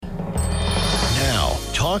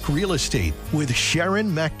Talk Real Estate with Sharon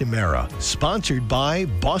McNamara, sponsored by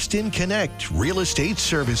Boston Connect Real Estate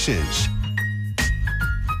Services.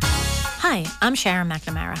 Hi, I'm Sharon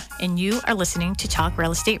McNamara, and you are listening to Talk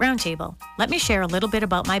Real Estate Roundtable. Let me share a little bit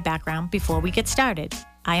about my background before we get started.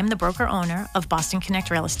 I am the broker-owner of Boston Connect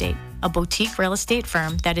Real Estate, a boutique real estate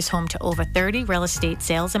firm that is home to over 30 real estate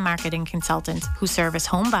sales and marketing consultants who service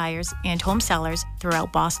home buyers and home sellers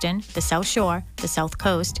throughout Boston, the South Shore, the South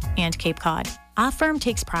Coast, and Cape Cod. Our firm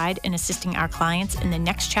takes pride in assisting our clients in the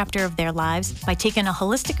next chapter of their lives by taking a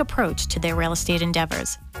holistic approach to their real estate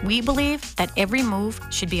endeavors. We believe that every move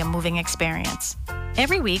should be a moving experience.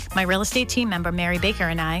 Every week, my real estate team member, Mary Baker,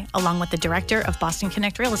 and I, along with the director of Boston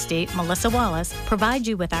Connect Real Estate, Melissa Wallace, provide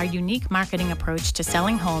you with our unique marketing approach to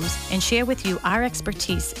selling homes and share with you our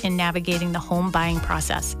expertise in navigating the home buying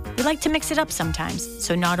process. We like to mix it up sometimes,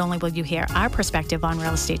 so not only will you hear our perspective on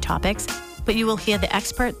real estate topics, but you will hear the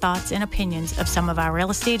expert thoughts and opinions of some of our real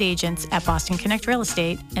estate agents at Boston Connect Real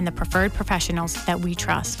Estate and the preferred professionals that we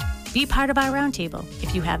trust. Be part of our roundtable.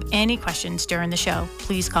 If you have any questions during the show,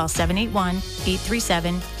 please call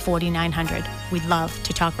 781-837-4900. We'd love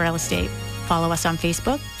to talk real estate. Follow us on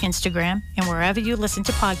Facebook, Instagram, and wherever you listen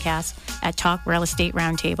to podcasts at Talk Real Estate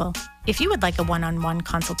Roundtable. If you would like a one-on-one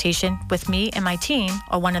consultation with me and my team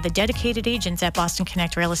or one of the dedicated agents at Boston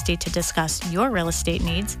Connect Real Estate to discuss your real estate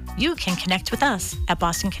needs, you can connect with us at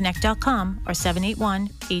bostonconnect.com or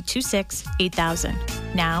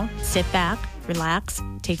 781-826-8000. Now, sit back, relax,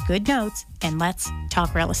 take good notes, and let's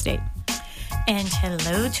talk real estate. And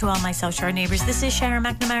hello to all my South Shore neighbors. This is Sharon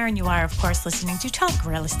McNamara, and you are, of course, listening to Talk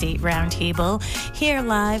Real Estate Roundtable here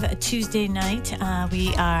live Tuesday night.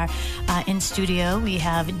 We are in studio. We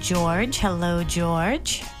have George. Hello,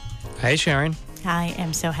 George. Hey, Sharon. I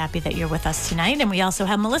am so happy that you're with us tonight. And we also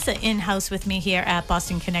have Melissa in-house with me here at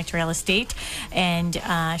Boston Connect Real Estate. And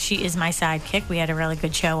she is my sidekick. We had a really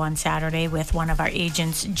good show on Saturday with one of our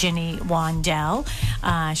agents, Ginny Wandell.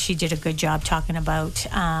 She did a good job talking about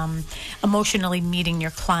emotionally meeting your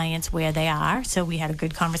clients where they are. So we had a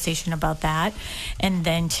good conversation about that. And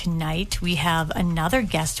then tonight we have another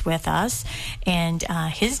guest with us. And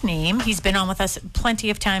his name, he's been on with us plenty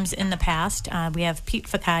of times in the past. We have Pete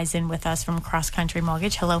Fekeisen with us from Cross Country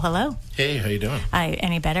Mortgage. Hello, hello. Hey, how you doing?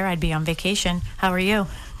 Any better? I'd be on vacation. How are you?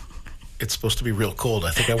 It's supposed to be real cold.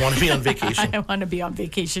 I think I want to be on vacation. I want to be on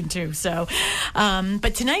vacation too. So,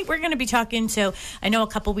 but tonight we're going to be talking. So I know a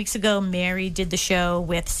couple weeks ago, Mary did the show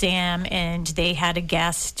with Sam, and they had a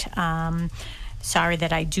guest. Sorry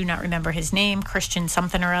that I do not remember his name, Christian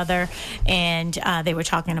something or other. And they were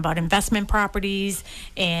talking about investment properties.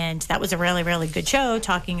 And that was a really, really good show,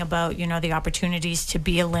 talking about, you know, the opportunities to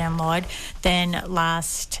be a landlord. Then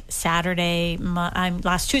last Tuesday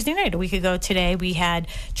night, a week ago today, we had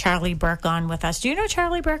Charlie Burke on with us. Do you know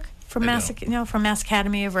Charlie Burke? From Mass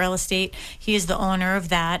Academy of Real Estate. He is the owner of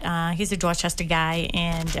that. He's a Dorchester guy,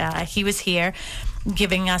 and he was here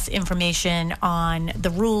giving us information on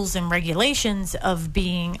the rules and regulations of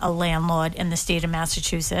being a landlord in the state of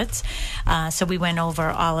Massachusetts. So we went over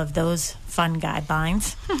all of those fun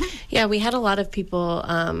guidelines. Yeah, we had a lot of people,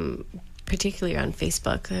 particularly on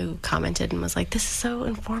Facebook, who commented and was like, this is so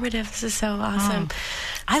informative. This is so awesome.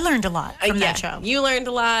 I learned a lot from that show. You learned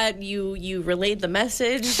a lot. You relayed the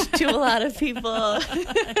message to a lot of people.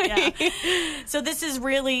 Yeah. So this is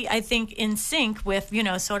really, I think, in sync with, you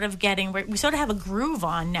know, sort of we sort of have a groove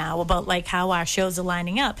on now about like how our shows are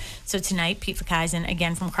lining up. So tonight, Pete Fekeisen,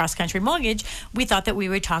 again from Cross Country Mortgage, we thought that we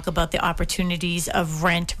would talk about the opportunities of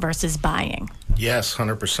rent versus buying. Yes,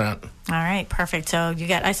 100%. All right, perfect. So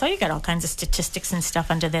I saw you got all kinds of statistics and stuff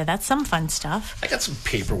under there. That's some fun stuff. I got some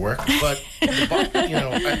paperwork, but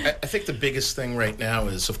I think the biggest thing right now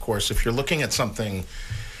is, of course, if you're looking at something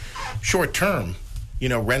short term, you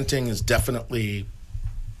know, renting is definitely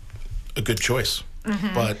a good choice.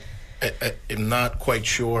 Mm-hmm. But I'm not quite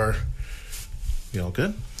sure. You all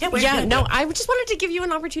good? Yeah, no, I just wanted to give you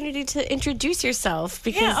an opportunity to introduce yourself.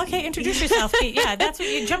 Introduce yourself, Pete. Yeah, that's what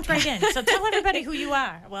you jumped right in. So tell everybody who you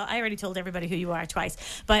are. Well, I already told everybody who you are twice,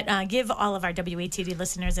 but give all of our WATD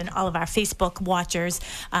listeners and all of our Facebook watchers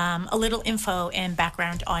a little info and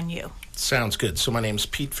background on you. Sounds good. So my name's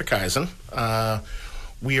Pete Fekeisen.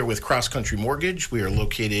 We are with Cross Country Mortgage. We are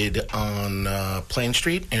located on Plain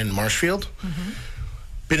Street in Marshfield. Mm-hmm.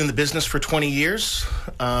 Been in the business for 20 years.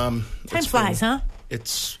 Time flies, huh?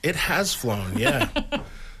 It has flown, yeah.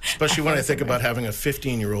 Especially when I think about having a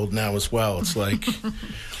 15-year-old now as well. It's like,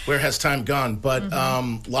 where has time gone? But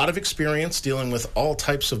a lot of experience dealing with all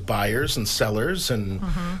types of buyers and sellers, and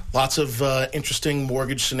lots of interesting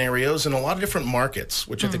mortgage scenarios in a lot of different markets,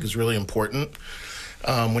 which I think is really important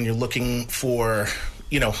when you're looking for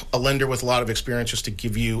a lender with a lot of experience, just to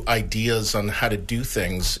give you ideas on how to do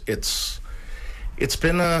things. It's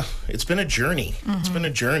been a journey. It's been a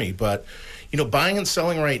journey, but buying and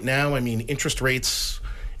selling right now, I mean, interest rates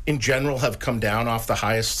in general have come down off the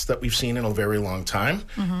highest that we've seen in a very long time.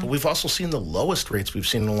 But we've also seen the lowest rates we've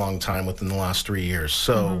seen in a long time within the last 3 years.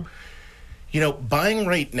 So, buying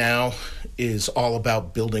right now is all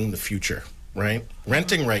about building the future, right?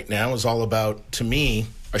 Renting right now is all about, to me,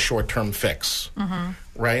 a short-term fix,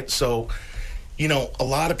 right? So, a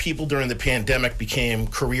lot of people during the pandemic became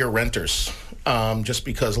career renters just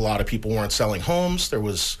because a lot of people weren't selling homes. There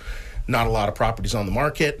was not a lot of properties on the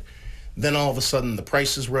market. Then all of a sudden the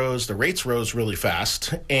prices rose, the rates rose really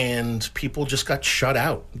fast, and people just got shut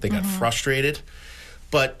out. They got frustrated.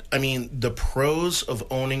 But, I mean, the pros of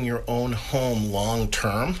owning your own home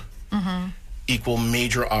long-term equal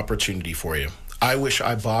major opportunity for you. I wish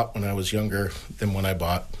I bought when I was younger than when I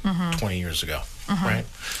bought 20 years ago, right?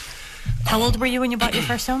 How old were you when you bought your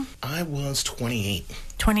first home? I was 28.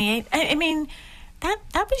 28? I mean, that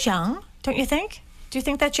was young, don't you think? Do you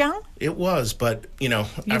think that's young? It was, but,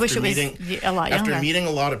 after meeting a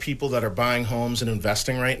lot of people that are buying homes and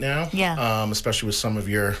investing right now, especially with some of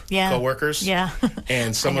your coworkers,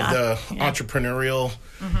 and some of the entrepreneurial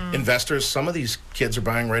investors, some of these kids are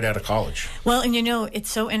buying right out of college. Well, and it's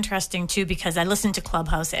so interesting, too, because I listen to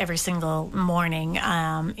Clubhouse every single morning,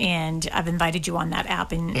 and I've invited you on that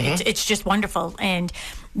app, and it's just wonderful. And,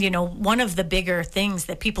 one of the bigger things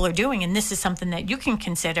that people are doing, and this is something that you can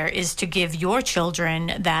consider, is to give your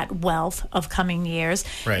children that wealth of coming years.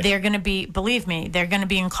 Right. They're going to be, believe me, they're going to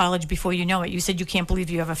be in college before you know it. You said you can't believe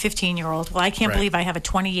you have a 15-year-old. Well, I can't believe I have a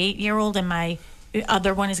 28-year-old, and my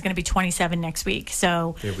other one is going to be 27 next week.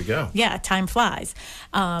 So here we go. Yeah, time flies.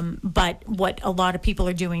 But what a lot of people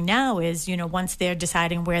are doing now is, once they're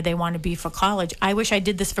deciding where they want to be for college, I wish I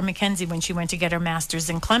did this for Mackenzie when she went to get her master's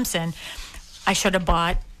in Clemson. I should have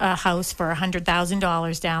bought a house for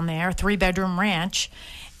 $100,000 down there, a 3-bedroom ranch,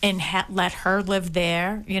 and let her live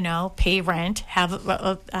there, pay rent, have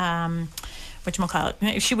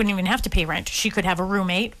whatchamacallit. She wouldn't even have to pay rent. She could have a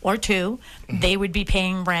roommate or two. They would be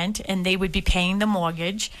paying rent, and they would be paying the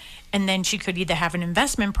mortgage. And then she could either have an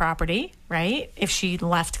investment property, right, if she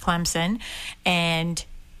left Clemson, and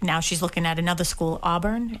now she's looking at another school,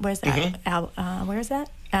 Auburn. Where's that? Where is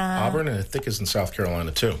that? Auburn, I think, is in South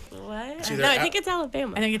Carolina, too. What? No, I think it's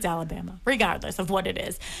Alabama. I think it's Alabama, regardless of what it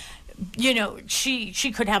is.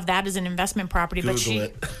 She could have that as an investment property, Google but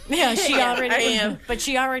it. She already. But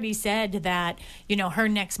she already said that her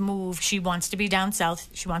next move, she wants to be down south.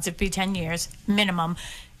 She wants it to be 10 years minimum.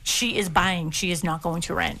 She is buying. She is not going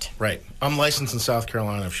to rent. Right. I'm licensed in South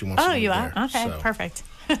Carolina if she wants to move you are? there, Okay, so. Perfect.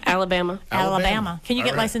 Alabama. Can you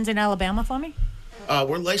get licensed in Alabama for me?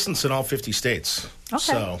 We're licensed in all 50 states. Okay.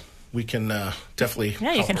 So we can definitely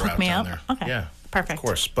Yeah, you can hook me up. There. Okay. Yeah. Perfect. Of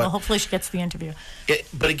course. But, well, hopefully she gets the interview.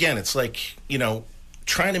 But again, it's like,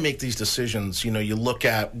 trying to make these decisions, you look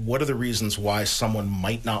at what are the reasons why someone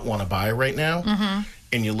might not want to buy right now,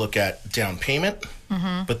 and you look at down payment.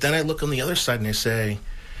 But then I look on the other side and I say,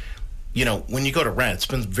 when you go to rent, it's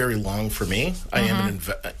been very long for me. I am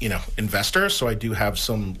an investor, so I do have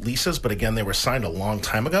some leases, but again, they were signed a long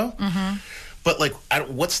time ago. But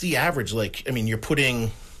what's the average? You're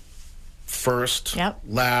putting first,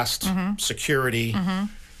 last, security.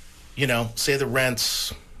 Say the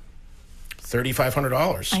rent's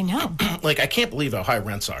 $3,500. I know. I can't believe how high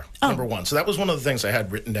rents are. Number one. So that was one of the things I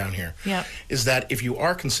had written down here. Yep. Is that if you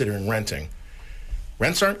are considering renting,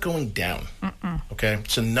 rents aren't going down. Okay.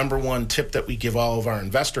 So number one tip that we give all of our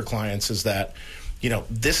investor clients is that,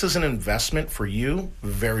 this is an investment for you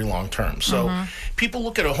very long term. So people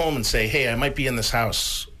look at a home and say, hey, I might be in this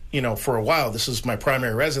house, for a while. This is my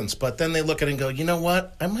primary residence. But then they look at it and go, you know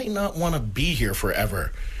what? I might not want to be here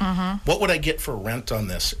forever. What would I get for rent on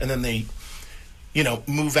this? And then they,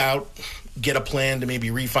 move out, get a plan to maybe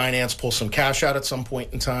refinance, pull some cash out at some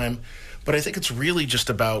point in time. But I think it's really just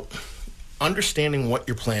about understanding what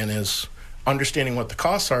your plan is, understanding what the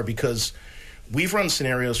costs are, because we've run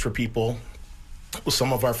scenarios for people with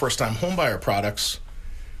some of our first-time homebuyer products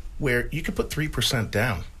where you could put 3%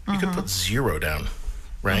 down. You could put 0 down,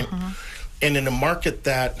 right? And in a market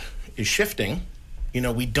that is shifting,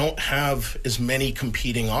 we don't have as many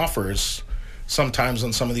competing offers sometimes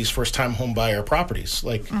on some of these first-time homebuyer properties.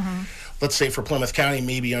 Let's say for Plymouth County,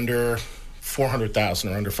 maybe under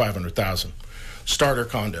 $400,000 or under $500,000. Starter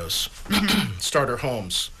condos, starter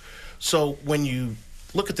homes. So when you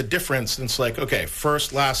look at the difference, it's like, okay,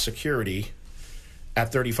 first, last security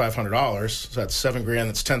at $3,500, so that's $7,000,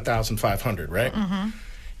 that's $10,500, right?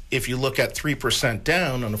 if you look at 3%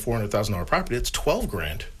 down on a $400,000 property, it's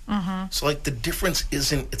 $12,000. So like the difference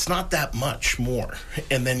it's not that much more.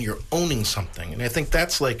 And then you're owning something. And I think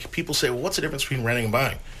that's like, people say, well, what's the difference between renting and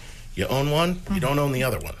buying? You own one, you don't own the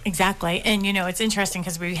other one. Exactly. And, you know, it's interesting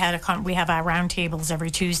because we have our roundtables every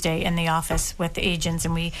Tuesday in the office with the agents,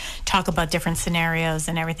 and we talk about different scenarios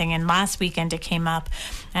and everything. And last weekend it came up,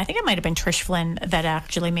 and I think it might have been Trish Flynn that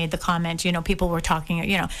actually made the comment, you know, people were talking,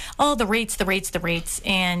 you know, oh, the rates.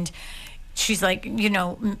 And she's like, you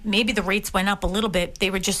know, maybe the rates went up a little bit. They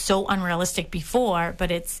were just so unrealistic before, but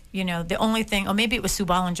it's, you know, the only thing, or maybe it was Sue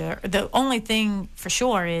Bollinger, the only thing for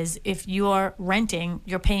sure is if you're renting,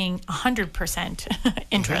 you're paying 100%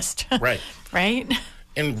 interest. Right. Right?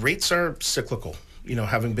 And rates are cyclical. You know,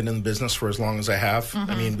 having been in the business for as long as I have,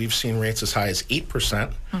 I mean, we've seen rates as high as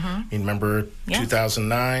 8%. I mean, remember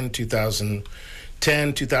 2009,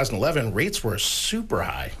 2010, 2011, rates were super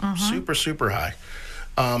high, super high.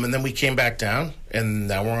 And then we came back down, and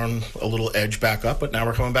now we're on a little edge back up, but now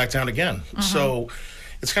we're coming back down again. So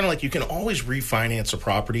it's kind of like you can always refinance a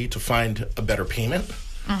property to find a better payment.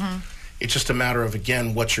 It's just a matter of,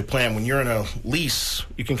 again, what's your plan? When you're in a lease,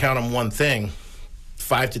 you can count on one thing,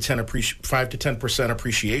 5 to 10%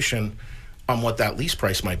 appreciation on what that lease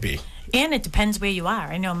price might be. And it depends where you are.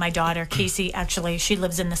 I know my daughter, Casey, actually, she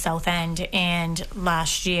lives in the South End. And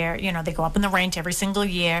last year, you know, they go up in the rent every single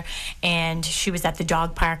year. And she was at the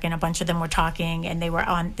dog park, and a bunch of them were talking. And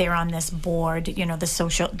they're on this board, you know, the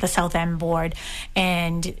South End board.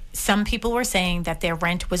 And some people were saying that their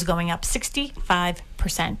rent was going up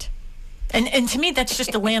 65%. And to me, that's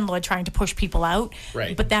just a landlord trying to push people out.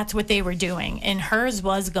 Right. But that's what they were doing. And hers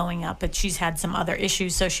was going up, but she's had some other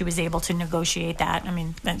issues, so she was able to negotiate that. I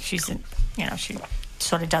mean, she's, you know, she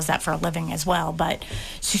sort of does that for a living as well. But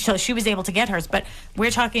so she was able to get hers. But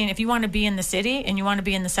we're talking, if you want to be in the city and you want to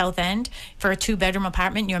be in the South End for a 2-bedroom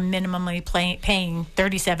apartment, you're minimally paying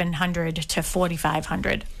 $3,700 to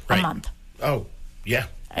 $4,500 a month. Oh, yeah.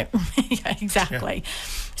 Yeah, exactly. Yeah.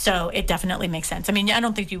 So it definitely makes sense. I mean, I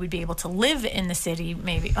don't think you would be able to live in the city,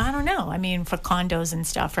 maybe. I don't know. I mean, for condos and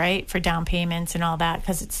stuff, right? For down payments and all that,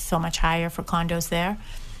 because it's so much higher for condos there.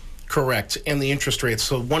 Correct. And the interest rates.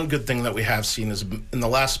 So one good thing that we have seen is in the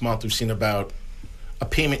last month, we've seen about a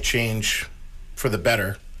payment change for the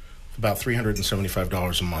better, about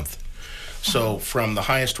 $375 a month. So from the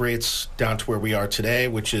highest rates down to where we are today,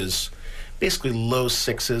 which is basically low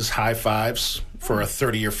 6s, high 5s for a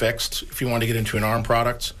 30-year fixed. If you want to get into an ARM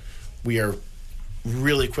product, we are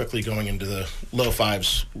really quickly going into the low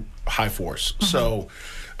 5s, high 4s. So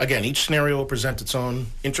again, each scenario will present its own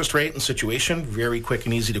interest rate and situation, very quick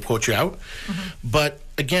and easy to quote you out. But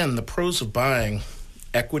again, the pros of buying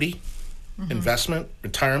equity, investment,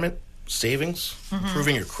 retirement, savings,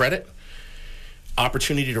 improving your credit,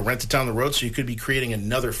 opportunity to rent it down the road, so you could be creating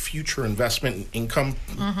another future investment and income,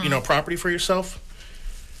 you know, property for yourself.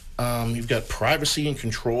 You've got privacy and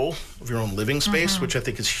control of your own living space, which I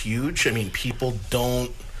think is huge. I mean, people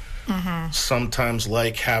don't sometimes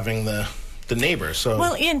like having the neighbor. So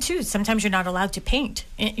well, and too, sometimes you're not allowed to paint.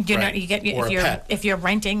 You know, you get if you're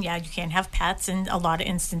renting, you can't have pets in a lot of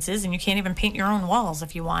instances, and you can't even paint your own walls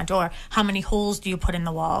if you want. Or how many holes do you put in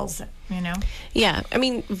the walls? You know? Yeah, I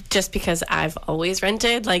mean, just because I've always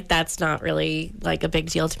rented, like, that's not really like a big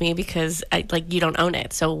deal to me, because you don't own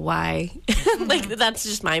it, so why? Like, that's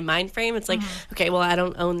just my mind frame. It's like, okay, well, I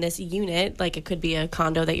don't own this unit. Like, it could be a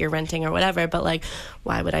condo that you're renting or whatever, but like,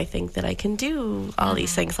 why would I think that I can do all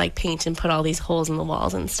these things, like paint and put all these holes in the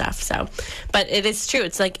walls and stuff? So, but it is true.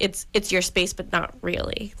 It's like it's your space, but not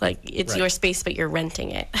really. Like, it's your space, but you're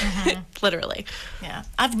renting it, literally. Yeah,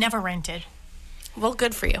 I've never rented. Well,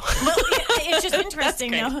 good for you. Well, it's just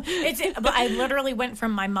interesting, though. But I literally went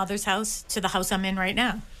from my mother's house to the house I'm in right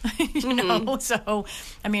now. You know, so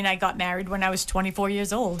I mean, I got married when I was 24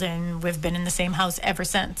 years old, and we've been in the same house ever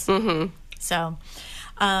since. So.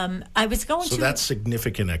 I was going to. So that's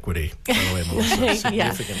significant equity, by the way, Melissa.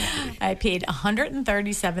 Significant equity. I paid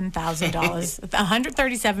 $137,000,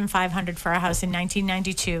 $137,500 for a house in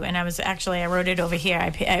 1992, and I wrote it over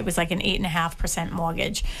here. It was like an 8.5%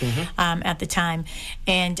 mortgage at the time,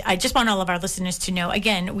 and I just want all of our listeners to know.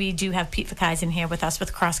 Again, we do have Pete Fakaizen here with us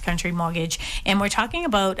with Cross Country Mortgage, and we're talking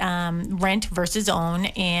about rent versus own,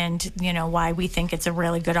 and you know why we think it's a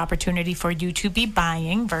really good opportunity for you to be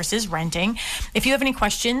buying versus renting. If you have any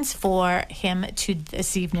questions for him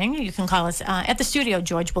this evening, you can call us at the studio.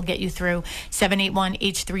 George will get you through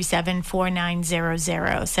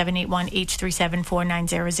 781-837-4900,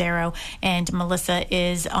 781-837-4900, and Melissa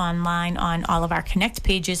is online on all of our Connect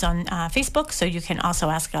pages on Facebook, so you can also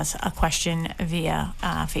ask us a question via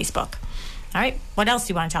Facebook. All right, what else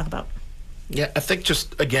do you want to talk about? Yeah, I think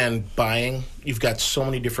just, again, buying, you've got so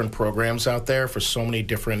many different programs out there for so many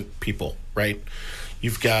different people, right?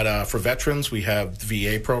 You've got, for veterans, we have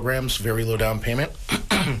VA programs, very low down payment.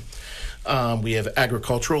 We have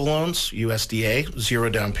agricultural loans, USDA, 0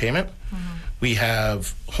 down payment. We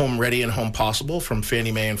have Home Ready and Home Possible from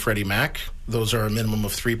Fannie Mae and Freddie Mac. Those are a minimum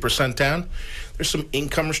of 3% down. There's some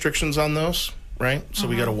income restrictions on those, right? So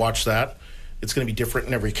we got to watch that. It's going to be different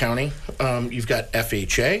in every county. You've got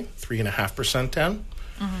FHA, 3.5% down.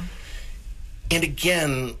 And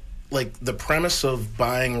again, like the premise of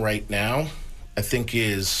buying right now, I think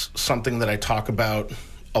is something that I talk about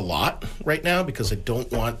a lot right now because I don't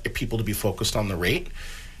want people to be focused on the rate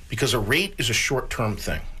because a rate is a short-term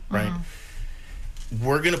thing, right?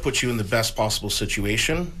 We're going to put you in the best possible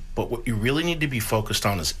situation, but what you really need to be focused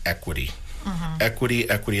on is equity. Equity,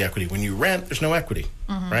 equity, equity. When you rent, there's no equity,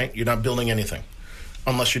 right? You're not building anything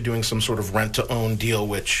unless you're doing some sort of rent-to-own deal,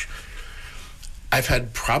 which I've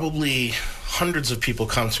had probably hundreds of people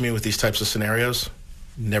come to me with these types of scenarios.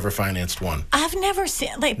 Never financed one. I've never seen,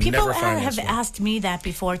 like, people Never financed have one. asked me that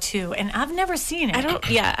before too, and I've never seen it.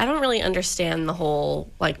 I don't really understand the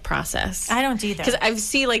whole like process. I don't either. Because I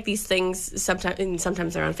see like these things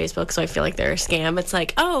sometimes they're on Facebook, so I feel like they're a scam. It's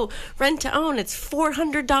like, oh, rent to own, it's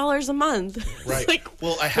 $400 a month. Right. It's like,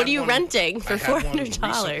 Well, I had what are you one- renting for I had one $400?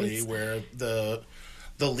 recently where the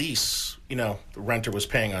lease, the renter was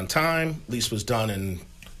paying on time, lease was done, and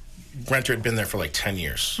renter had been there for like 10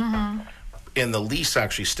 years. And the lease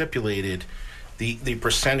actually stipulated the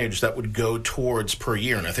percentage that would go towards per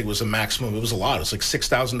year, and I think it was a maximum. It was a lot. It was like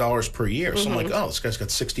 $6,000 per year. So I'm like, oh, this guy's got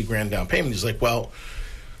 $60,000 down payment. He's like, well,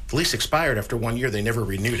 the lease expired after 1 year. They never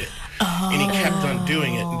renewed it, and he kept on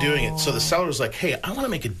doing it and doing it. So the seller was like, hey, I want to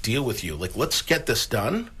make a deal with you. Like, let's get this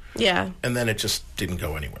done. Yeah. And then it just didn't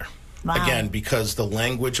go anywhere. Wow. Again, because the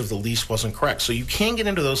language of the lease wasn't correct. So you can get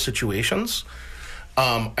into those situations.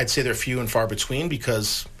 I'd say they're few and far between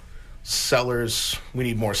because sellers, we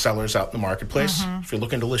need more sellers out in the marketplace. If you're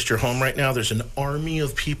looking to list your home right now, there's an army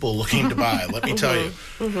of people looking to buy, let me tell you.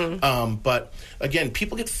 But again,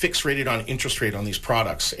 people get fixed rated on interest rate on these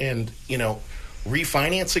products. And,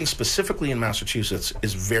 refinancing specifically in Massachusetts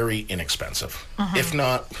is very inexpensive.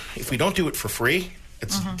 If we don't do it for free,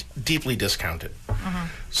 it's deeply discounted.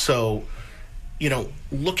 So,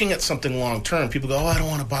 looking at something long term, people go, "Oh, I don't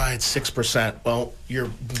want to buy it 6%." Well, you're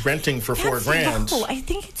renting for $4,000. Low. I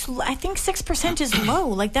think 6% is low.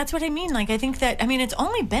 Like, that's what I mean. Like, I think that, it's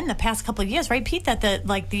only been the past couple of years, right, Pete, that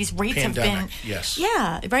these rates have been. Pandemic, yes.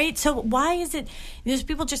 Yeah, right. So why is it? These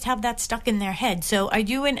people just have that stuck in their head. So are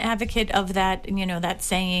you an advocate of that? that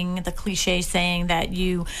saying, the cliche saying that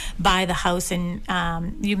you buy the house and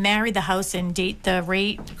you marry the house and date the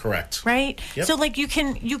rate. Correct. Right. Yep. So like you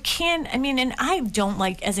can. And I don't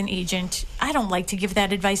like, as an agent, I don't like to give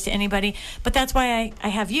that advice to anybody, but that's why I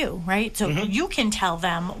have you, right? So you can tell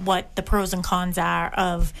them what the pros and cons are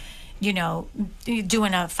of,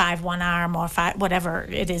 doing a 5-1 arm or 5, whatever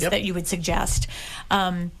it is that you would suggest.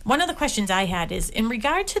 One of the questions I had is, in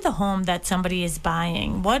regard to the home that somebody is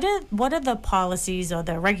buying, what are the policies or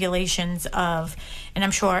the regulations of, and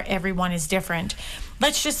I'm sure everyone is different.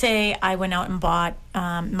 Let's just say I went out and bought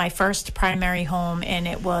my first primary home, and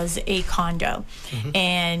it was a condo.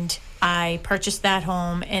 And I purchased that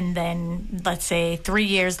home, and then let's say 3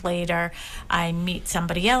 years later, I meet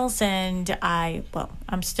somebody else, and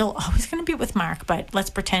I'm still always going to be with Mark, but let's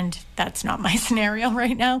pretend that's not my scenario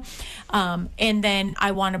right now. And then I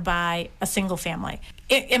want to buy a single family.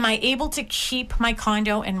 Am I able to keep my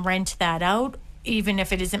condo and rent that out, even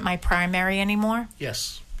if it isn't my primary anymore?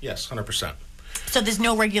 Yes, 100%. So there's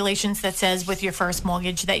no regulations that says with your first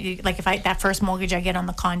mortgage that you, like, that first mortgage I get on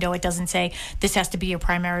the condo, it doesn't say this has to be your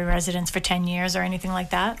primary residence for 10 years or anything like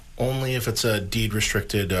that? Only if it's a deed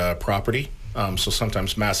restricted property. So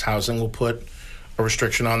sometimes Mass Housing will put a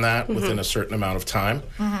restriction on that within a certain amount of time.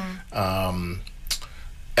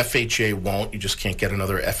 FHA won't. You just can't get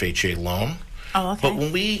another FHA loan. Oh, okay. But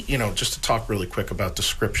when we, just to talk really quick about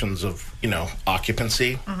descriptions of,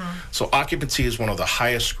 occupancy. So occupancy is one of the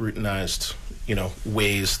highest scrutinized,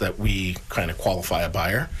 ways that we kind of qualify a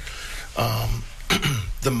buyer.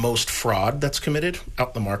 The most fraud that's committed out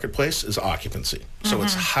in the marketplace is occupancy. So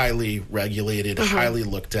it's highly regulated, highly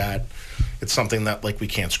looked at. It's something that, we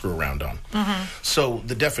can't screw around on. So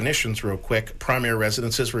the definitions, real quick: primary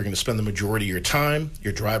residences, where you're going to spend the majority of your time.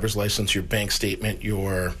 Your driver's license, your bank statement,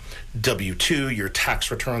 your W-2, your tax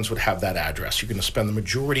returns would have that address. You're going to spend the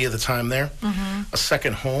majority of the time there. A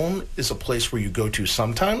second home is a place where you go to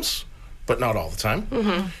sometimes, but not all the time.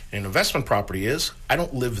 An investment property is, I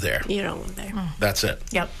don't live there. You don't live there. That's it.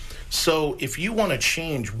 Yep. So if you want to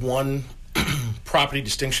change one property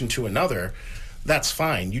distinction to another, that's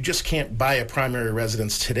fine. You just can't buy a primary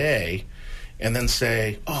residence today and then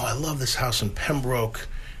say, oh, I love this house in Pembroke.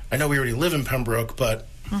 I know we already live in Pembroke, but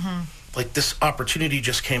like this opportunity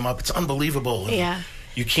just came up. It's unbelievable. Yeah.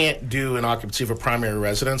 You can't do an occupancy of a primary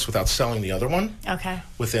residence without selling the other one. Okay.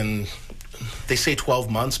 Within, they say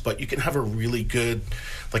 12 months, but you can have a really good,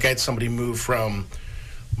 like I had somebody move from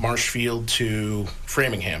Marshfield to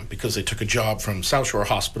Framingham because they took a job from South Shore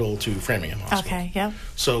Hospital to Framingham Hospital. Okay, yep.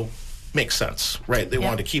 So makes sense, right? They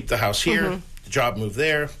wanted to keep the house here, the job moved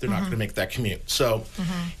there, they're not going to make that commute. So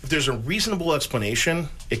if there's a reasonable explanation,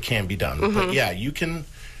 it can be done. But yeah, you can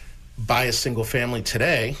buy a single family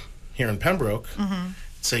today here in Pembroke,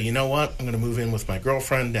 say, you know what, I'm going to move in with my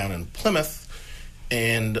girlfriend down in Plymouth,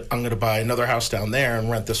 and I'm going to buy another house down there and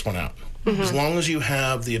rent this one out. As long as you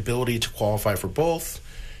have the ability to qualify for both,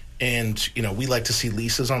 and, you know, we like to see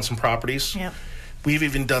leases on some properties. Yep. We've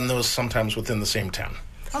even done those sometimes within the same town.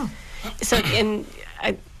 So, and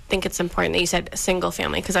I think it's important that you said single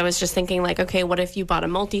family, because I was just thinking, like, okay, what if you bought a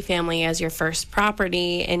multifamily as your first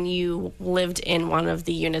property and you lived in one of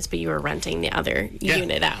the units, but you were renting the other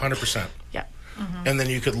unit out? 100%. Yeah. And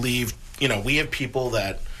then you could leave, you know, we have people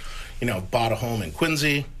that, you know, bought a home in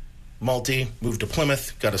Quincy, multi, moved to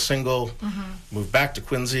Plymouth, got a single, moved back to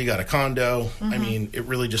Quincy, got a condo. I mean, it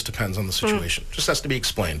really just depends on the situation. Just has to be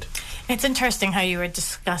explained. It's interesting how you were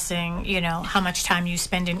discussing, you know, how much time you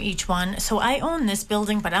spend in each one. So I own this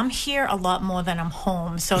building, but I'm here a lot more than I'm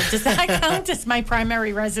home. So does that count as my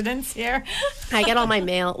primary residence here? I get all my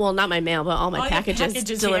mail, well, not my mail, but all my All your packages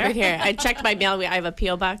packages delivered here. here. I checked my mail. I have a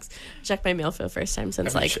P.O. box. Checked my mail for the first time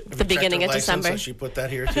since, Have you like, have the you checked beginning her of license? December. Has she put that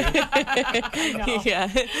here too?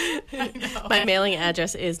 Yeah. My mailing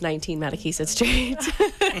address is 19 Matakeesit Street.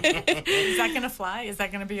 Is that going to fly? Is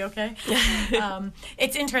that going to be okay?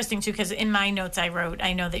 It's interesting, too, because in my notes I wrote,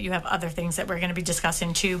 I know that you have other things that we're going to be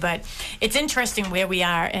discussing, too, but it's interesting where we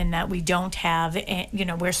are and that we don't have, you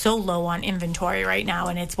know, we're so low on inventory right now,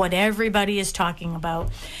 and it's what everybody is talking about.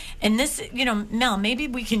 And this, you know, Mel, maybe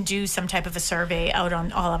we can do some type of a survey out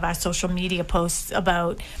on all of our social media posts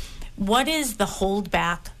about what is the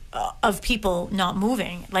holdback of people not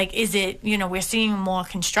moving. Like, is it, you know, we're seeing more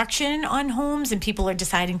construction on homes and people are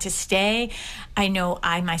deciding to stay. I know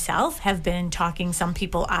I myself have been talking some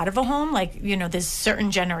people out of a home. Like, you know, there's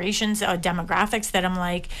certain generations or demographics that I'm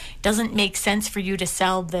like, doesn't make sense for you to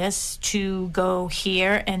sell this to go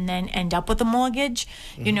here and then end up with a mortgage.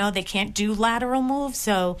 You know, they can't do lateral moves.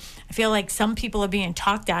 So I feel like some people are being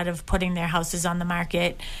talked out of putting their houses on the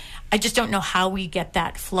market. I just don't know how we get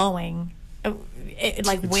that flowing.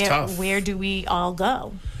 Tough. Where do we all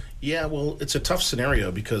go? Yeah, well, it's a tough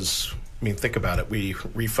scenario because, I mean, think about it. We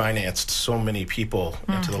refinanced so many people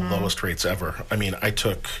into the lowest rates ever. I mean, I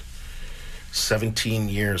took 17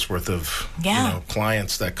 years worth of you know,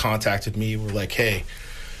 clients that contacted me, were like, hey,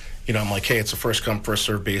 you know, I'm like, hey, it's a first come, first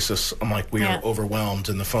served basis. I'm like, we are overwhelmed.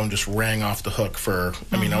 And the phone just rang off the hook for,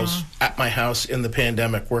 I mean, I was at my house in the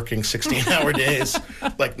pandemic working 16-hour days,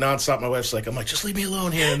 like nonstop. My wife's like, I'm like, just leave me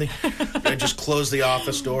alone here. And I just closed the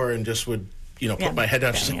office door and just would, you know, put my head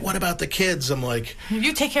down. She's like, what about the kids? I'm like,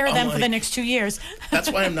 you take care of them for the next 2 years.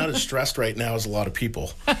 That's why I'm not as stressed right now as a lot of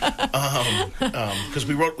people. Because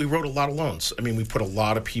we wrote a lot of loans. I mean, we put a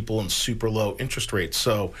lot of people in super low interest rates.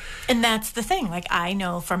 So, and that's the thing. Like, I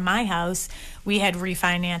know from my house, we had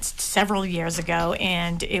refinanced several years ago,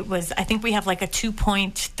 and it was, I think we have like a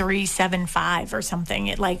 2.375 or something.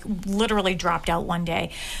 It like literally dropped out one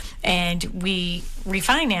day, and we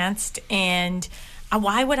refinanced, and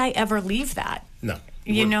why would I ever leave that? no.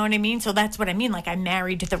 You know what I mean? So that's what I mean. Like, I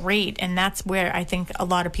married the rate, and that's where I think a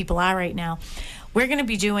lot of people are right now. We're going to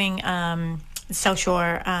be doing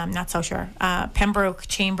Pembroke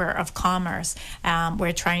Chamber of Commerce.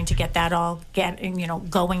 We're trying to get that all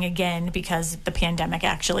going again, because the pandemic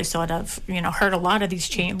actually sort of, you know, hurt a lot of these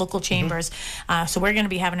local chambers. So we're going to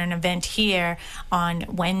be having an event here on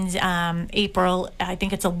Wednesday, April, I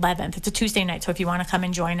think it's 11th. It's a Tuesday night. So if you want to come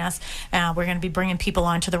and join us, we're going to be bringing people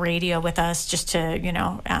onto the radio with us just to, you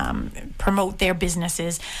know, promote their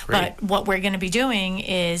businesses. Great. But what we're going to be doing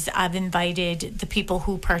is I've invited the people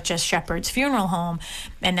who purchased Shepherd's Funeral Home,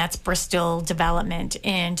 and that's Bristol Development,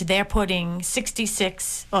 and they're putting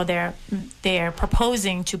 66, or they're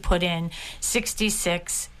proposing to put in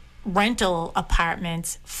 66 rental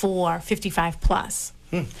apartments for 55 plus.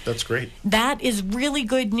 That's great. That is really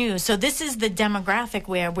good news. So this is the demographic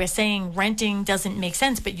where we're saying renting doesn't make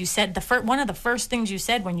sense. But you said one of the first things you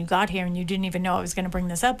said when you got here, and you didn't even know I was going to bring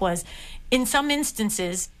this up, was in some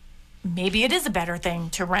instances, maybe it is a better thing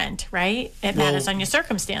to rent, right? It matters on your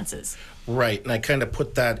circumstances. Right, and I kind of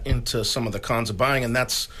put that into some of the cons of buying, and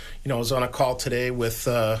that's, I was on a call today with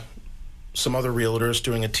some other realtors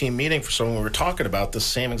doing a team meeting for someone. We were talking about the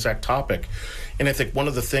same exact topic, and I think one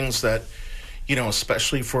of the things that,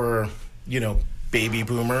 especially for, baby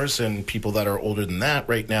boomers and people that are older than that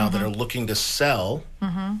right now that are looking to sell,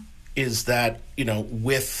 is that,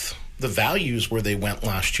 with the values where they went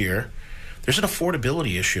last year, there's an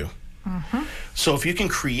affordability issue. So if you can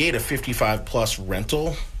create a 55 plus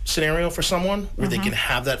rental scenario for someone where they can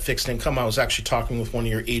have that fixed income. I was actually talking with one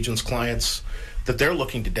of your agent's clients that they're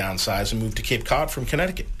looking to downsize and move to Cape Cod from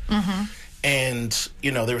Connecticut. And,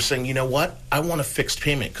 they were saying, you know what? I want a fixed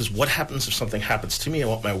payment, because what happens if something happens to me? I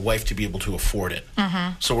want my wife to be able to afford it.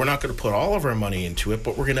 So we're not going to put all of our money into it,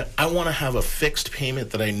 but I want to have a fixed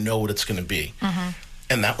payment that I know what it's going to be.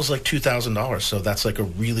 And that was like $2,000. So that's like a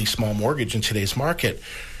really small mortgage in today's market,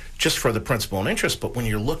 just for the principal and interest. But when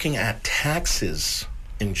you're looking at taxes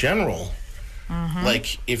in general,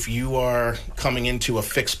 like if you are coming into a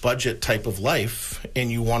fixed budget type of life and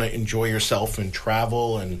you want to enjoy yourself and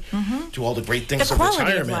travel and do all the great things the of quality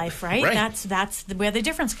retirement, of life, right? That's where the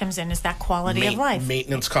difference comes in, is that quality of life.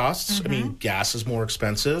 Maintenance costs. I mean, gas is more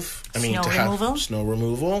expensive. I mean, have snow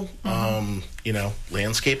removal,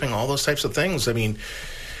 landscaping, all those types of things. I mean,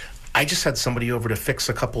 I just had somebody over to fix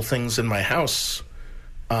a couple things in my house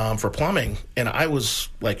for plumbing, and I was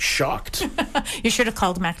like shocked. You should have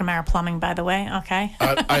called McNamara Plumbing, by the way. Okay.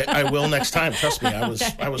 I will next time. Trust me,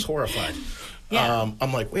 I was horrified. Yeah.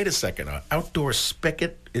 I'm like, wait a second, an outdoor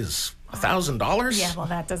spigot is $1,000? Yeah, well,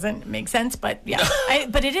 that doesn't make sense, but yeah.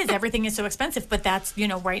 But it is. Everything is so expensive. But that's,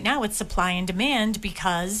 right now it's supply and demand,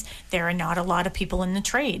 because there are not a lot of people in the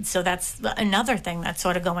trade. So that's another thing that's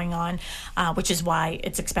sort of going on, which is why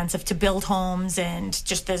it's expensive to build homes, and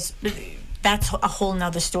just that's a whole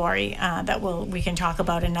nother story that we can talk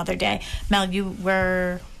about another day. Mel, you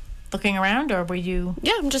were looking around, or were you?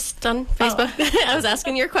 Yeah, I'm just on Facebook. I was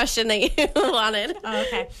asking your question that you wanted. Oh,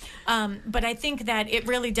 okay. But I think that it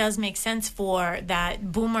really does make sense for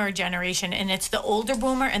that boomer generation, and it's the older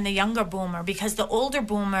boomer and the younger boomer, because the older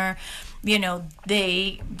boomer,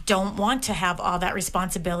 they don't want to have all that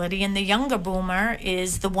responsibility, and the younger boomer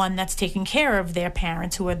is the one that's taking care of their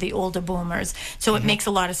parents, who are the older boomers. So it makes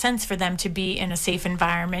a lot of sense for them to be in a safe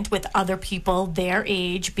environment with other people their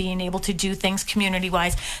age, being able to do things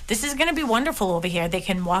community-wise. This is going to be wonderful over here. They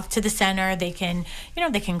can walk to the center. They can,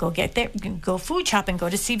 they can go food shopping, go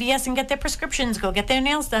to CVS and get their prescriptions, go get their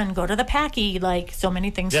nails done, go to the Packy, like so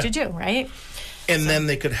many things to do, right? And then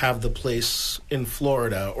they could have the place in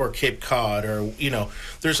Florida or Cape Cod, or,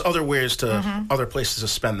 there's other ways to, other places to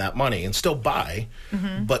spend that money and still buy.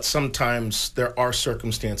 But sometimes there are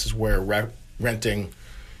circumstances where renting,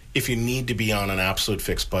 if you need to be on an absolute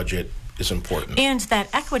fixed budget, is important. And that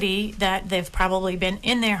equity, that they've probably been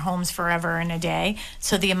in their homes forever and a day.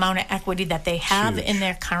 So the amount of equity that they have in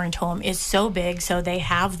their current home is so big. So they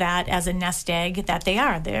have that as a nest egg, that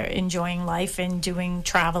they're enjoying life and doing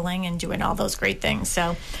traveling and doing all those great things.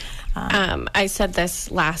 So I said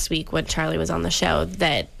this last week when Charlie was on the show,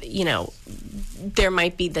 that, there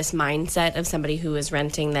might be this mindset of somebody who is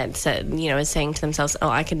renting that said, is saying to themselves, oh,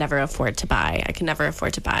 I could never afford to buy.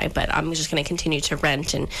 But I'm just going to continue to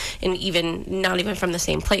rent, and even not even from the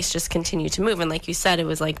same place, just continue to move. And like you said, it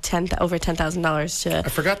was like over $10,000 to. I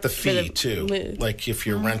forgot the fee too. Move. Like if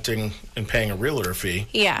you're renting and paying a realtor fee.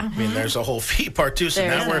 Yeah. I mean, there's a whole fee part too. So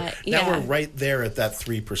now we're right there at that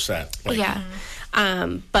 3%. Yeah.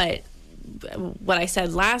 But what I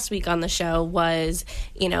said last week on the show was,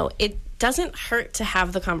 it doesn't hurt to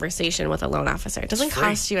have the conversation with a loan officer. It doesn't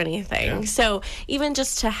cost you anything. Yeah. So even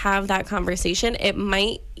just to have that conversation, it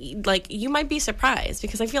might, you might be surprised,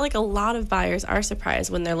 because I feel like a lot of buyers are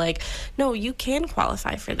surprised when they're like, no, you can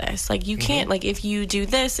qualify for this. Like you can't, like if you do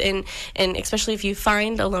this, and especially if you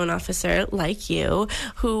find a loan officer like you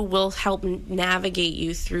who will help navigate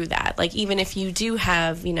you through that. Like even if you do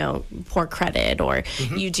have, poor credit, or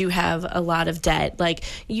you do have a lot of debt, like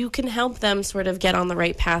you can help them sort of get on the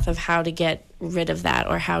right path of how to get rid of that,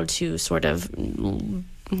 or how to sort of,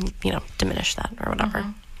 diminish that or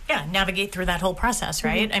whatever. Yeah, navigate through that whole process,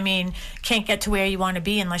 right? I mean, can't get to where you want to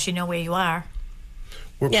be unless you know where you are.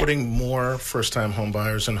 We're putting more first-time home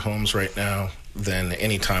buyers in homes right now than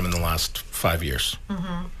any time in the last 5 years.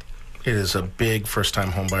 It is a big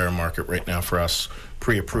first-time home buyer market right now for us,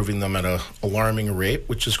 pre-approving them at an alarming rate,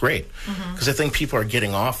 which is great. Because I think people are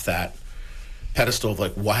getting off that pedestal of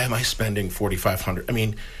like, why am I spending $4,500? I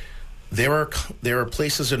mean, there are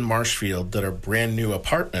places in Marshfield that are brand new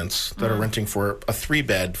apartments that are renting for a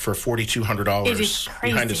 3-bed for $4,200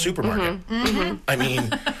 behind a supermarket. I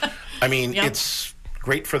mean, I mean, Yep. it's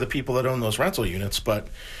great for the people that own those rental units, but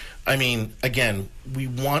I mean, again, we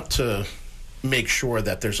want to make sure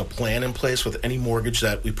that there's a plan in place with any mortgage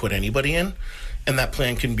that we put anybody in. And that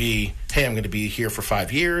plan can be, hey, I'm going to be here for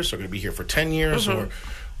 5 years, or going to be here for 10 years, or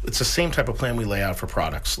it's the same type of plan we lay out for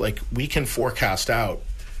products. Like, we can forecast out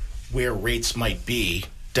where rates might be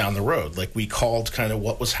down the road. Like, we called kind of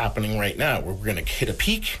what was happening right now, where we're going to hit a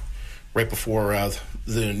peak right before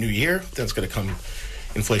the new year. Then it's going to come,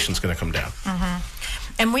 inflation's going to come down.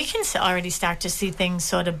 And we can already start to see things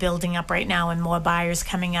sort of building up right now, and more buyers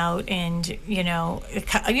coming out, and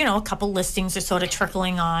a couple listings are sort of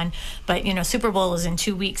trickling on. But Super Bowl is in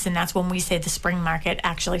 2 weeks, and that's when we say the spring market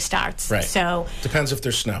actually starts. Right. So depends if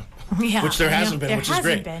there's snow. Yeah, which there hasn't been, there which is hasn't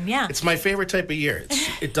great. been, yeah. It's my favorite type of year.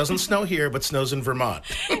 It doesn't snow here, but snows in Vermont.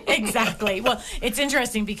 Exactly. Well, it's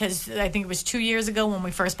interesting because I think it was 2 years ago when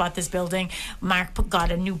we first bought this building, Mark got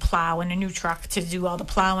a new plow and a new truck to do all the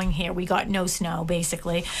plowing here. We got no snow,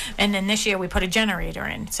 basically. And then this year we put a generator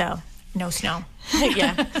in, so no snow.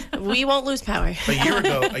 Yeah, we won't lose power.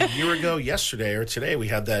 A year ago, yesterday or today, we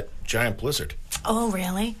had that giant blizzard. Oh,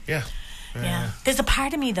 really? Yeah. Yeah. There's a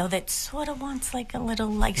part of me, though, that sort of wants like a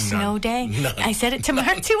little snow day. None. I said it to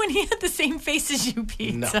Mark, too, and he had the same face as you,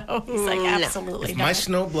 Pete. No. So he's like, absolutely If not. my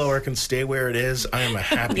snowblower can stay where it is, I am a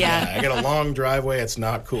happy Yeah. guy. I got a long driveway. It's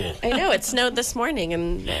not cool. I know it snowed this morning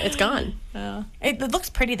and it's gone. It looks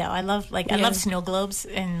pretty, though. I love I love snow globes,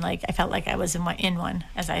 and I felt like I was in one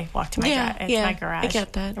as I walked to my, my garage. I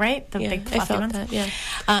get that. Right? The big fluffy I felt ones. that, yeah.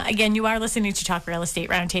 Again, you are listening to Talk Real Estate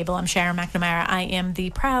Roundtable. I'm Sharon McNamara. I am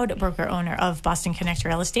the proud broker owner of Boston Connect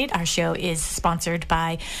Real Estate. Our show is sponsored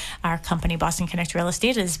by our company, Boston Connect Real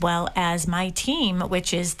Estate, as well as my team,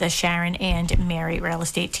 which is the Sharon and Mary Real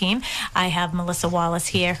Estate team. I have Melissa Wallace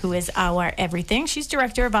here, who is our everything. She's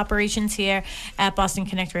Director of Operations here at Boston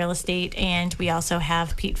Connect Real Estate. And we also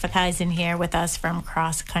have Pete Fakaizen here with us from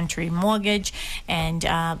Cross Country Mortgage. And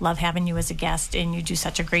love having you as a guest, and you do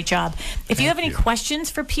such a great job. If you have any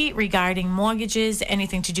questions for Pete regarding mortgages,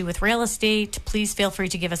 anything to do with real estate, please feel free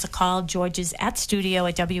to give us a call. George is at studio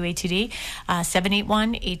at WATD,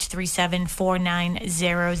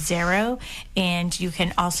 781-837-4900. And you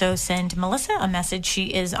can also send Melissa a message.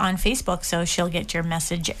 She is on Facebook, so she'll get your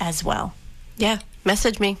message as well. Yeah,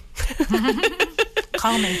 message me.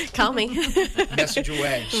 Call me. Call me. Message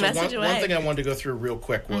away. So Message one away. thing I wanted to go through real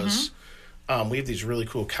quick was we have these really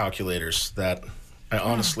cool calculators that I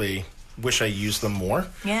honestly wish I used them more.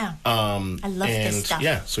 Yeah. I love this stuff.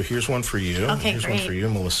 Yeah, so here's one for you. Okay, here's great. one for you,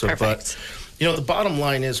 Melissa. Perfect. But the bottom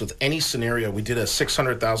line is, with any scenario, we did a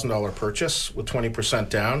 $600,000 purchase with 20%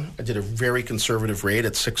 down. I did a very conservative rate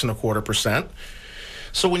at 6.25%.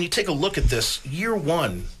 So when you take a look at this, year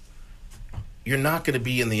one, you're not going to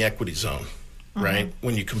be in the equity zone, right?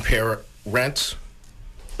 When you compare rent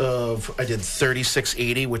of, I did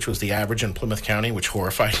 3680, which was the average in Plymouth County, which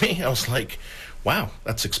horrified me. I was like, wow,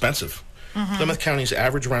 that's expensive. Plymouth County's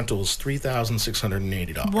average rental is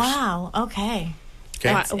 $3,680. Wow. Okay.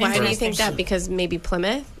 Okay? Why do you interesting. think that? Because maybe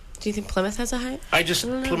Plymouth? Do you think Plymouth has a high?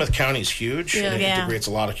 Plymouth County's huge, and it Yeah. integrates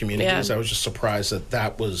a lot of communities. Yeah. I was just surprised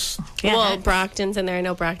that was, Yeah. Well, Brockton's in there. I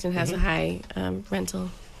know Brockton has a high rental.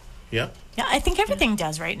 yeah, Yeah, I think everything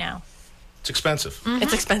does right now. it's expensive.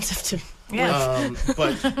 It's expensive too. Yeah.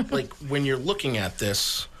 But when you're looking at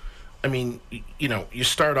this, I mean, you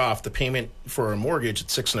start off the payment for a mortgage at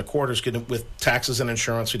 6.25 is good with taxes and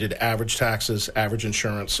insurance. We did average taxes, average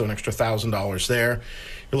insurance, so an extra $1,000 there.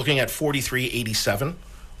 You're looking at $43.87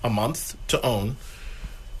 a month to own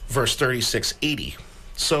versus $36.80.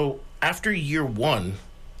 So after year one,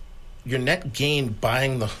 your net gain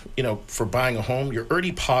for buying a home, you're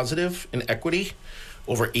already positive in equity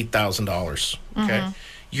over $8,000. Okay,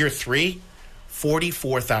 year three,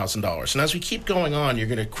 $44,000. And as we keep going on, you're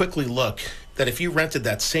going to quickly look that if you rented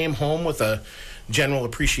that same home with a general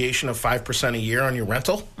appreciation of 5% a year on your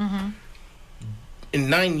rental, in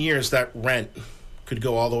 9 years that rent could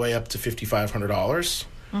go all the way up to $5,500.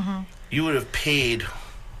 You would have paid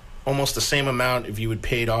almost the same amount if you had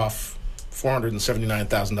paid off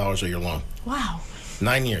 $479,000 of your loan. Wow.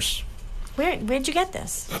 9 years. Where'd you get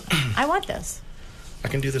this? I want this. I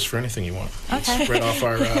can do this for anything you want. Okay. It's right off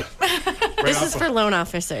our. This is for loan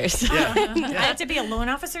officers. I have to be a loan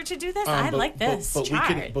officer to do this? I like this.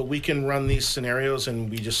 But we can run these scenarios, and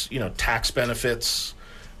we just tax benefits.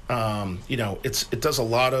 It does a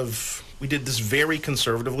lot of. We did this very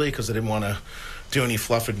conservatively because I didn't want to do any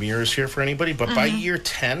fluff and mirrors here for anybody. But by year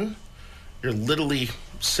 10, you're literally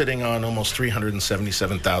sitting on almost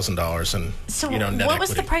 $377,000 in net what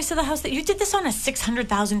was equity. the price of the house that you did this on? A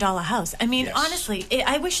 $600,000 house. I mean, Yes. honestly,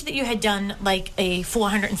 I wish that you had done like a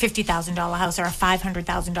 $450,000 house or a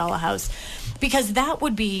 $500,000 house, because that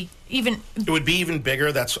would be even. It would be even bigger.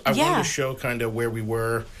 I wanted Yeah. to show kind of where we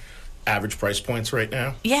were, average price points right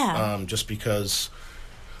now. Yeah. Just because,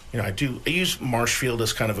 I use Marshfield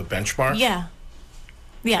as kind of a benchmark. Yeah.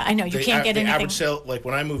 Yeah, I know you can't get the anything. average sale, like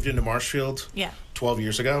when I moved into Marshfield, Yeah. 12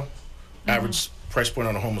 years ago, average price point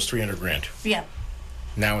on a home was $300,000. Yeah.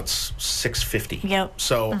 Now it's $650,000. Yep.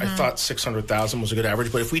 So I thought $600,000 was a good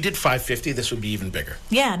average, but if we did $550,000, this would be even bigger.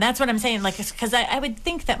 Yeah, that's what I'm saying. Like, because I would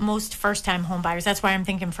think that most first-time home buyers, that's why I'm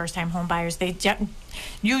thinking first-time home buyers, they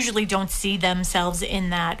usually don't see themselves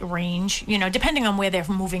in that range, depending on where they're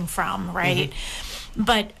moving from, right?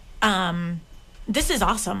 But this is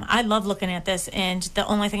awesome. I love looking at this, and the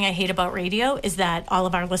only thing I hate about radio is that all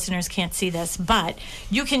of our listeners can't see this, but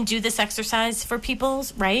you can do this exercise for people,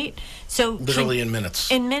 right? So Literally in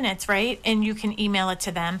minutes. In minutes, right? And you can email it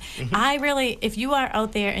to them. If you are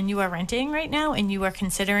out there and you are renting right now and you are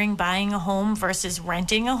considering buying a home versus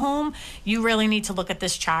renting a home, you really need to look at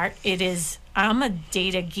this chart. I'm a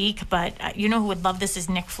data geek, but you know who would love this is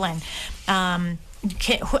Nick Flynn.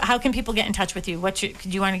 How can people get in touch with you? Do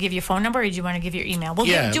you want to give your phone number, or do you want to give your email?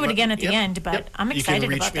 We'll do it again at the end, but I'm excited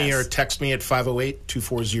about this. You can reach me or text me at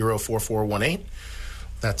 508-240-4418.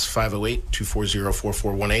 That's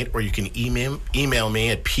 508-240-4418. Or you can email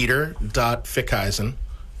me at peter.fickeisen.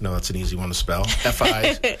 No, that's an easy one to spell.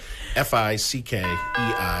 FICKEISEN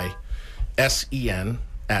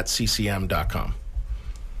 @ccm.com.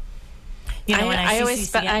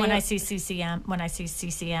 When I see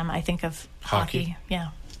CCM, I think of hockey. Yeah.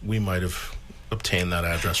 We might have obtained that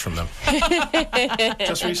address from them.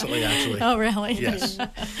 Just recently, actually. Oh, really? Yes.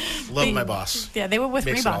 Love my boss. Yeah, they were with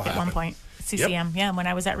Makes it all Reebok at one happen. point. CCM, yeah. When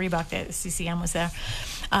I was at Reebok, CCM was there.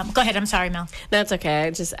 Go ahead. I'm sorry, Mel. That's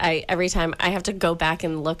okay. Every time I have to go back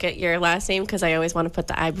and look at your last name because I always want to put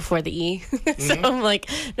the I before the E. So I'm like,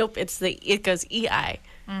 nope, it goes EI.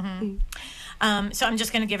 So I'm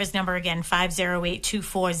just going to give his number again,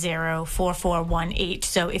 508-240-4418.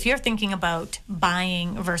 So if you're thinking about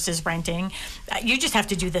buying versus renting, you just have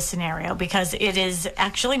to do this scenario because it is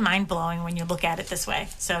actually mind-blowing when you look at it this way.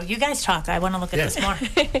 So you guys talk. I want to look at this more.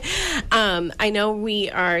 I know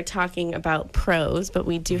we are talking about pros, but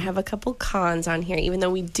we do have a couple cons on here, even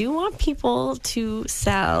though we do want people to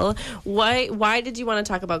sell. Why did you want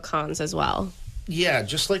to talk about cons as well? Yeah,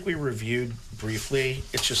 just like we reviewed briefly,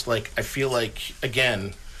 it's just like, I feel like,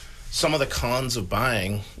 again, some of the cons of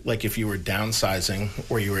buying, like if you were downsizing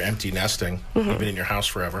or you were empty nesting, you've been in your house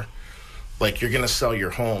forever, like you're going to sell your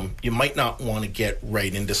home, you might not want to get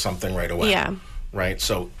right into something right away. Yeah. Right?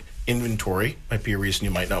 So inventory might be a reason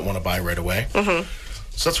you might not want to buy right away.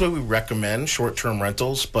 So that's why we recommend short-term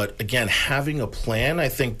rentals. But again, having a plan, I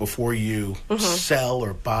think, before you sell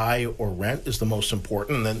or buy or rent is the most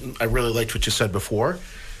important. And then I really liked what you said before.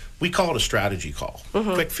 We call it a strategy call.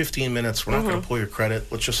 Quick 15 minutes. We're not going to pull your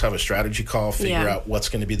credit. Let's just have a strategy call, figure out what's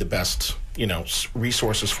going to be the best,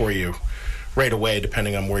 resources for you right away,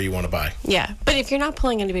 depending on where you want to buy. Yeah, but if you're not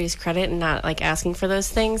pulling anybody's credit and not like asking for those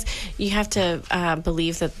things, you have to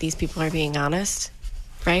believe that these people are being honest.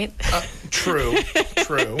 Right? True.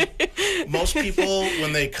 Most people,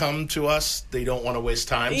 when they come to us, they don't want to waste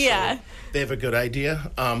time. Yeah. So they have a good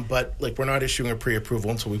idea. But we're not issuing a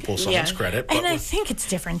pre-approval until we pull someone's credit. But And I think it's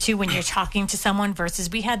different too when you're talking to someone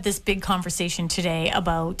versus we had this big conversation today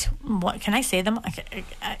about what can I say them?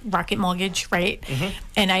 Rocket Mortgage, right?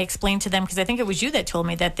 And I explained to them because I think it was you that told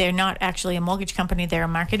me that they're not actually a mortgage company, they're a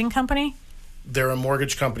marketing company. They're a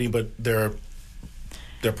mortgage company, but their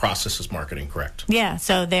process is marketing, correct? Yeah,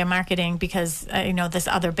 so they're marketing because this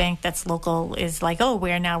other bank that's local is like, oh,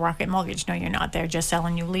 we're now Rocket Mortgage. No, you're not. They're just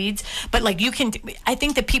selling you leads. But I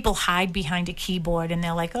think that people hide behind a keyboard and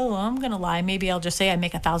they're like, oh, I'm going to lie. Maybe I'll just say I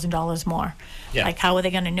make $1,000 more. Yeah. Like, how are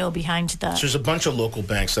they going to know behind the... So there's a bunch of local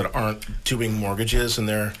banks that aren't doing mortgages and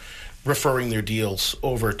they're referring their deals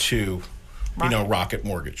over to, Rocket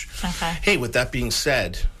Mortgage. Okay. Hey, with that being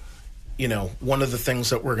said, one of the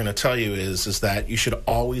things that we're going to tell you is that you should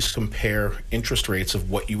always compare interest rates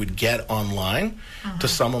of what you would get online to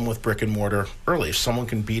someone with brick and mortar early. If someone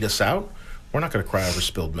can beat us out, we're not going to cry over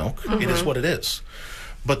spilled milk. It is what it is.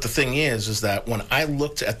 But the thing is that when I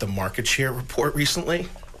looked at the market share report recently,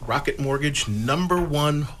 Rocket Mortgage,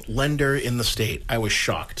 #1 lender in the state. I was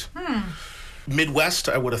shocked. Midwest,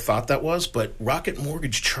 I would have thought that was, but Rocket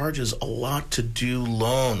Mortgage charges a lot to do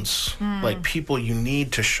loans. Like people, you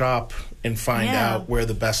need to shop and find out where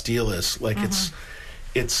the best deal is. Like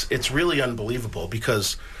it's really unbelievable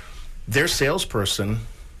because their salesperson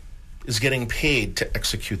is getting paid to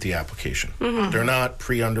execute the application. They're not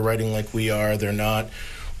pre-underwriting like we are. They're not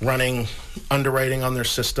running underwriting on their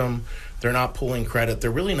system. They're not pulling credit.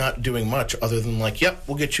 They're really not doing much other than like, yep,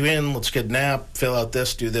 we'll get you in. Let's get an app, fill out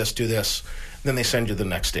this, do this, do this. Then they send you to the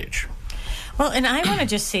next stage. Well, and I want to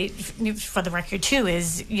just say, for the record, too,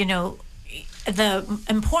 is, the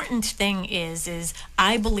important thing is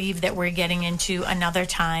I believe that we're getting into another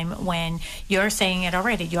time when you're saying it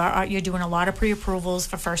already. You're doing a lot of pre-approvals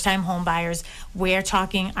for first-time home buyers. We're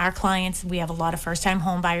talking our clients. We have a lot of first-time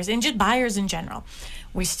home buyers and just buyers in general.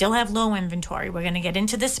 We still have low inventory. We're going to get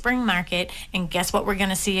into the spring market, and guess what we're going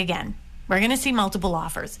to see again? We're going to see multiple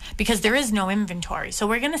offers because there is no inventory. So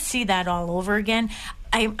we're going to see that all over again.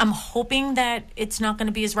 I'm hoping that it's not going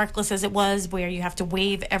to be as reckless as it was, where you have to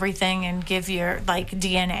waive everything and give your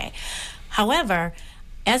DNA. However,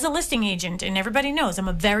 as a listing agent, and everybody knows I'm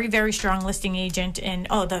a very, very strong listing agent, and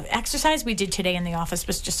the exercise we did today in the office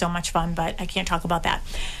was just so much fun, but I can't talk about that.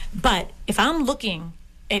 But if I'm looking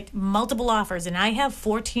at multiple offers and I have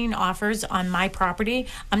 14 offers on my property,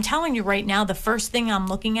 I'm telling you right now, the first thing I'm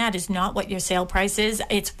looking at is not what your sale price is.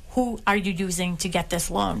 It's who are you using to get this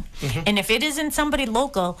loan. And if it isn't somebody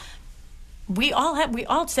local, we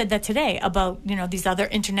all said that today about these other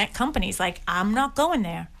internet companies. Like, I'm not going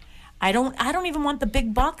there. I don't even want the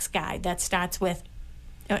big box guy that starts with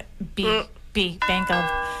B Bank of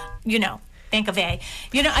Bank of A.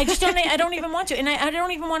 I just don't. I don't even want to, and I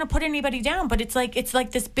don't even want to put anybody down. But it's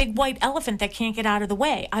like this big white elephant that can't get out of the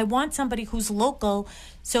way. I want somebody who's local,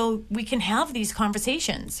 so we can have these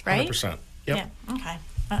conversations, right? 100%. Yep. Yeah. Okay.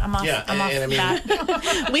 I'm off. Yeah, I'm off and I mean,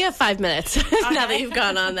 that. We have 5 minutes now that you've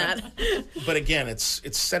gone on that. But again, it's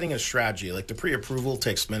setting a strategy. Like the pre-approval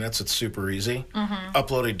takes minutes. It's super easy.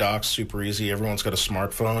 Uploading docs, super easy. Everyone's got a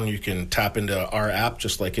smartphone. You can tap into our app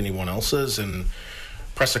just like anyone else's and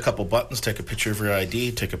press a couple buttons, take a picture of your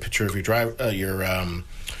ID, take a picture of your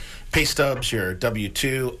pay stubs, your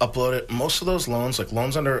W-2, upload it. Most of those loans, like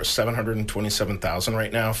loans under $727,000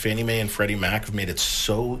 right now, Fannie Mae and Freddie Mac have made it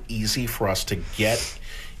so easy for us to get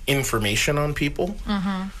information on people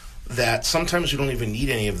that sometimes you don't even need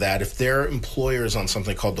any of that. If their employer is on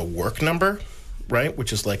something called the Work Number, right,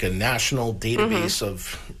 which is like a national database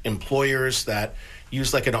of employers that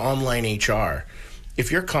use like an online HR.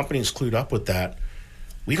 If your company is clued up with that,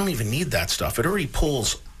 we don't even need that stuff. It already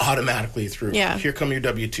pulls automatically through. Yeah. Here come your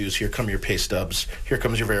W-2s. Here come your pay stubs. Here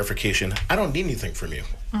comes your verification. I don't need anything from you.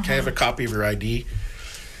 Can I have a copy of your ID?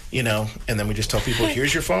 And then we just tell people,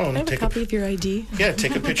 here's your phone. I have a copy of your ID. Yeah,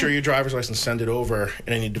 take a picture of your driver's license, send it over,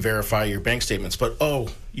 and I need to verify your bank statements. But,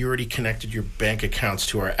 you already connected your bank accounts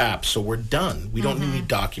to our app, so we're done. We don't need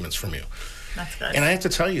documents from you. That's good. And I have to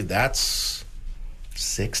tell you, that's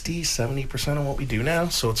 60-70% of what we do now,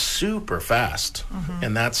 so it's super fast.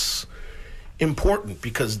 And that's important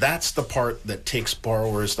because that's the part that takes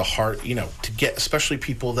borrowers the heart, to get, especially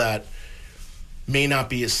people that may not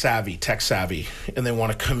be as tech savvy, and they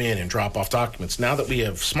want to come in and drop off documents. Now that we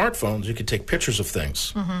have smartphones, you can take pictures of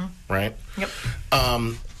things, right? Yep.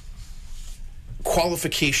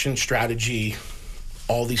 Qualification, strategy,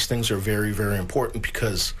 all these things are very, very important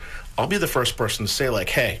because I'll be the first person to say, like,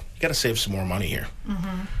 hey, you got to save some more money here.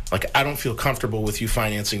 Like, I don't feel comfortable with you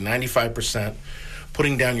financing 95%,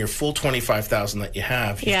 putting down your full $25,000 that you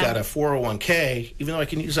have. You've got a 401k, even though I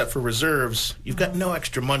can use that for reserves, you've got no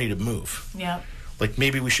extra money to move. Yeah. Like,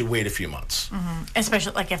 maybe we should wait a few months.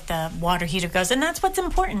 Especially like if the water heater goes. And that's what's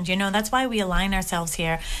important. That's why we align ourselves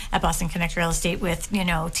here at Boston Connect Real Estate with,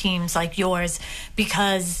 teams like yours,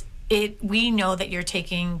 because we know that you're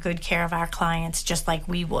taking good care of our clients just like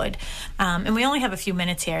we would. And we only have a few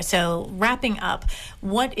minutes here. So wrapping up,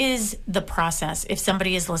 what is the process if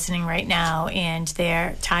somebody is listening right now and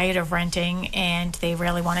they're tired of renting and they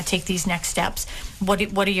really want to take these next steps? What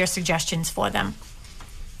are your suggestions for them?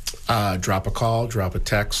 Drop a call, drop a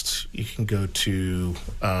text. You can go to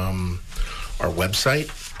our website.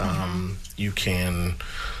 You can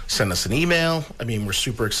send us an email. I mean, we're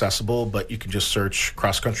super accessible, but you can just search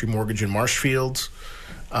Cross Country Mortgage in Marshfield.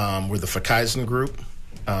 We're the Fakaizen Group,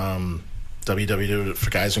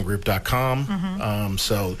 www.fakaizengroup.com.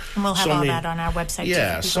 So and we'll have all that on our website.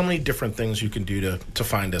 Yeah, so many different things you can do to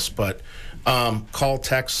find us. But call,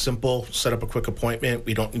 text, simple, set up a quick appointment.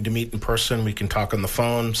 We don't need to meet in person. We can talk on the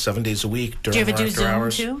phone 7 days a week during our after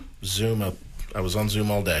hours. Do you ever do Zoom too? Zoom. I was on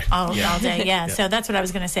Zoom all day. All day, yeah. So that's what I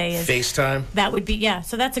was going to say is FaceTime. That would be,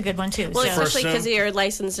 so that's a good one too. Well, so. especially because you're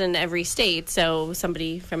licensed in every state, so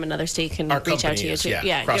somebody from another state can reach out to you too.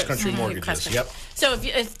 Yeah, Cross Country Mortgages. Yep. So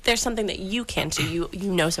if there's something that you can't do, you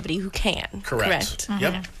know somebody who can. Correct.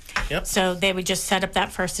 Yep. Yep. So they would just set up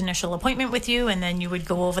that first initial appointment with you, and then you would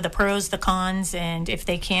go over the pros, the cons, and if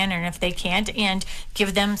they can and if they can't, and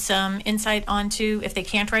give them some insight onto, if they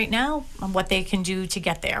can't right now, on what they can do to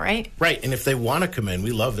get there, right? Right, and if they want to come in,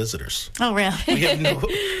 we love visitors. Oh, really? We have no,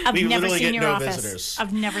 I've we never literally seen get your no office. visitors.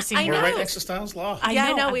 I've never seen I your We're know. right next to Styles Law. I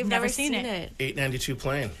know, I've we've never seen seen it. 892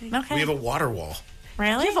 Plain. Okay. We have a water wall.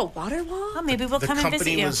 Really? You have a water wall? Oh, maybe we'll The come and visit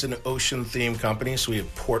company you. was an ocean-themed company, so we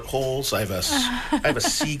have portholes. I have a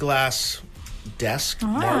sea glass desk,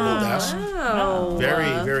 marble desk. Oh. Very,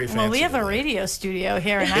 very fancy. Well, we have a over there. radio studio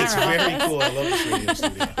here in our It's office. very cool. I love this radio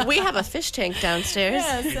studio. We have a fish tank downstairs.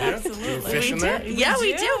 Yes, Do you absolutely. fish in there? Yeah,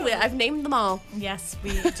 we do. do. I've named them all. Yes,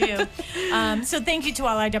 we do. So thank you to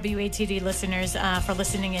all our WATD listeners for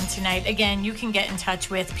listening in tonight. Again, you can get in touch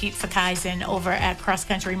with Pete Fakaizen over at Cross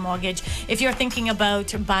Country Mortgage. If you're thinking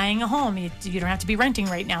about buying a home, you don't have to be renting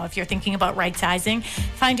right now. If you're thinking about right sizing,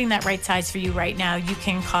 finding that right size for you right now, you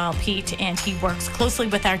can call Pete, and he works closely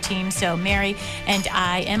with our team. So Mary and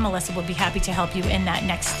I and Melissa will be happy to help you in that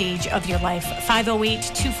next stage of your life.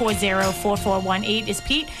 508-240-4418 is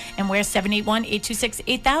Pete, and we're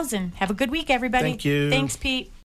 781-826-8000. Have a good week, everybody. Thank you. Thanks, Pete.